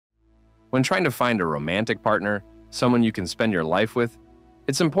When trying to find a romantic partner, someone you can spend your life with,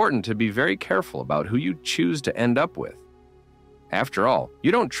 it's important to be very careful about who you choose to end up with. After all,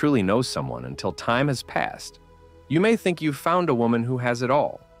 you don't truly know someone until time has passed. You may think you've found a woman who has it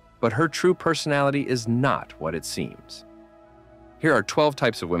all, but her true personality is not what it seems. Here are 12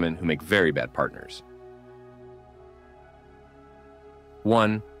 types of women who make very bad partners.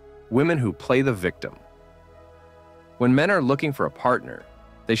 1. Women who play the victim. When men are looking for a partner,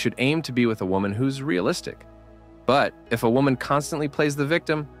 they should aim to be with a woman who's realistic. But if a woman constantly plays the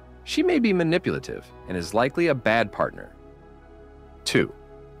victim, she may be manipulative and is likely a bad partner. 2.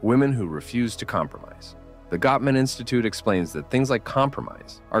 Women who refuse to compromise. The Gottman Institute explains that things like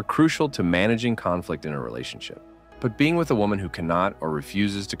compromise are crucial to managing conflict in a relationship. But being with a woman who cannot or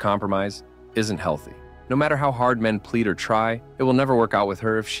refuses to compromise isn't healthy. No matter how hard men plead or try, it will never work out with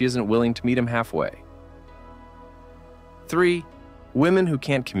her if she isn't willing to meet him halfway. 3. Women who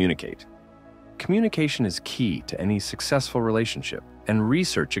can't communicate. Communication is key to any successful relationship, and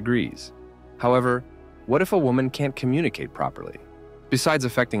research agrees. However, what if a woman can't communicate properly? Besides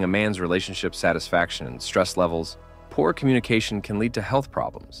affecting a man's relationship satisfaction and stress levels, poor communication can lead to health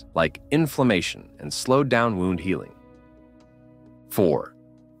problems like inflammation and slowed down wound healing. 4.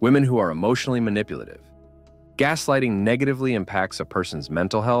 Women who are emotionally manipulative. Gaslighting negatively impacts a person's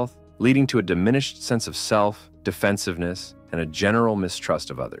mental health, leading to a diminished sense of self, defensiveness, and a general mistrust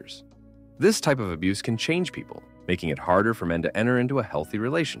of others. This type of abuse can change people, making it harder for men to enter into a healthy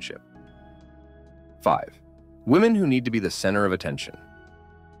relationship. 5. Women who need to be the center of attention.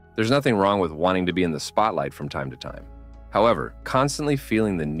 There's nothing wrong with wanting to be in the spotlight from time to time. However, constantly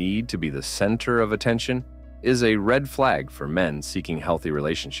feeling the need to be the center of attention is a red flag for men seeking healthy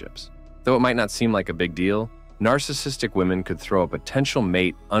relationships. Though it might not seem like a big deal, narcissistic women could throw a potential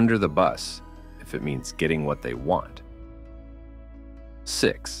mate under the bus if it means getting what they want.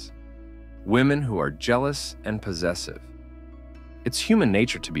 6. Women who are jealous and possessive. It's human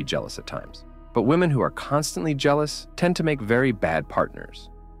nature to be jealous at times, but women who are constantly jealous tend to make very bad partners.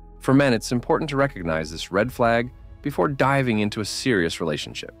 For men, it's important to recognize this red flag before diving into a serious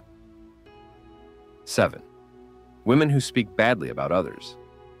relationship. 7. Women who speak badly about others.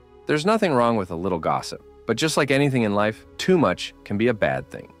 There's nothing wrong with a little gossip, but just like anything in life, too much can be a bad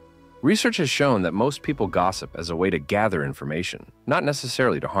thing. Research has shown that most people gossip as a way to gather information, not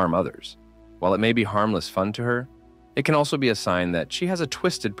necessarily to harm others. While it may be harmless fun to her, it can also be a sign that she has a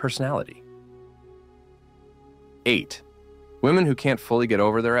twisted personality. 8. Women who can't fully get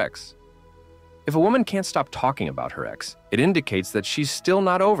over their ex. If a woman can't stop talking about her ex, it indicates that she's still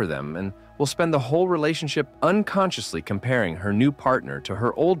not over them and will spend the whole relationship unconsciously comparing her new partner to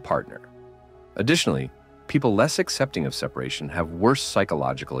her old partner. Additionally, people less accepting of separation have worse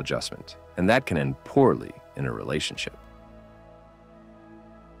psychological adjustment, and that can end poorly in a relationship.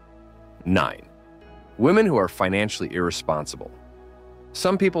 9. Women who are financially irresponsible.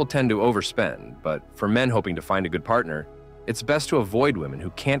 Some people tend to overspend, but for men hoping to find a good partner, it's best to avoid women who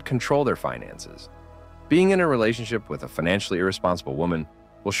can't control their finances. Being in a relationship with a financially irresponsible woman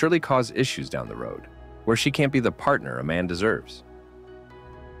will surely cause issues down the road, where she can't be the partner a man deserves.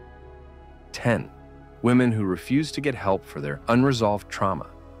 10. Women who refuse to get help for their unresolved trauma.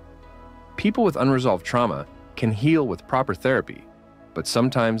 People with unresolved trauma can heal with proper therapy, but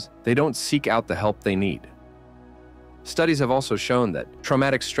sometimes they don't seek out the help they need. Studies have also shown that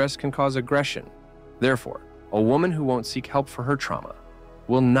traumatic stress can cause aggression. Therefore, a woman who won't seek help for her trauma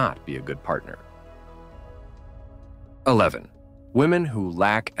will not be a good partner. 11. Women who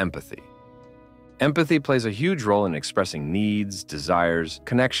lack empathy. Empathy plays a huge role in expressing needs, desires,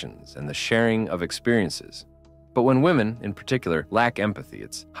 connections, and the sharing of experiences. But when women, in particular, lack empathy,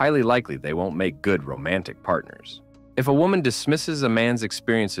 it's highly likely they won't make good romantic partners. If a woman dismisses a man's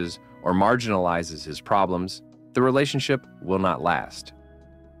experiences or marginalizes his problems, the relationship will not last.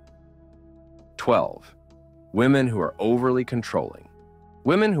 12. Women who are overly controlling.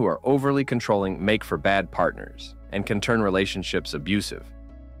 Women who are overly controlling make for bad partners and can turn relationships abusive.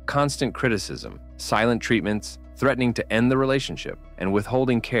 Constant criticism, silent treatments, threatening to end the relationship, and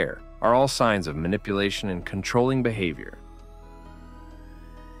withholding care are all signs of manipulation and controlling behavior.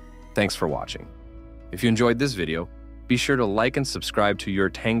 Thanks for watching. If you enjoyed this video, be sure to like and subscribe to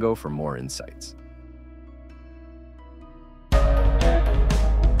YourTango for more insights.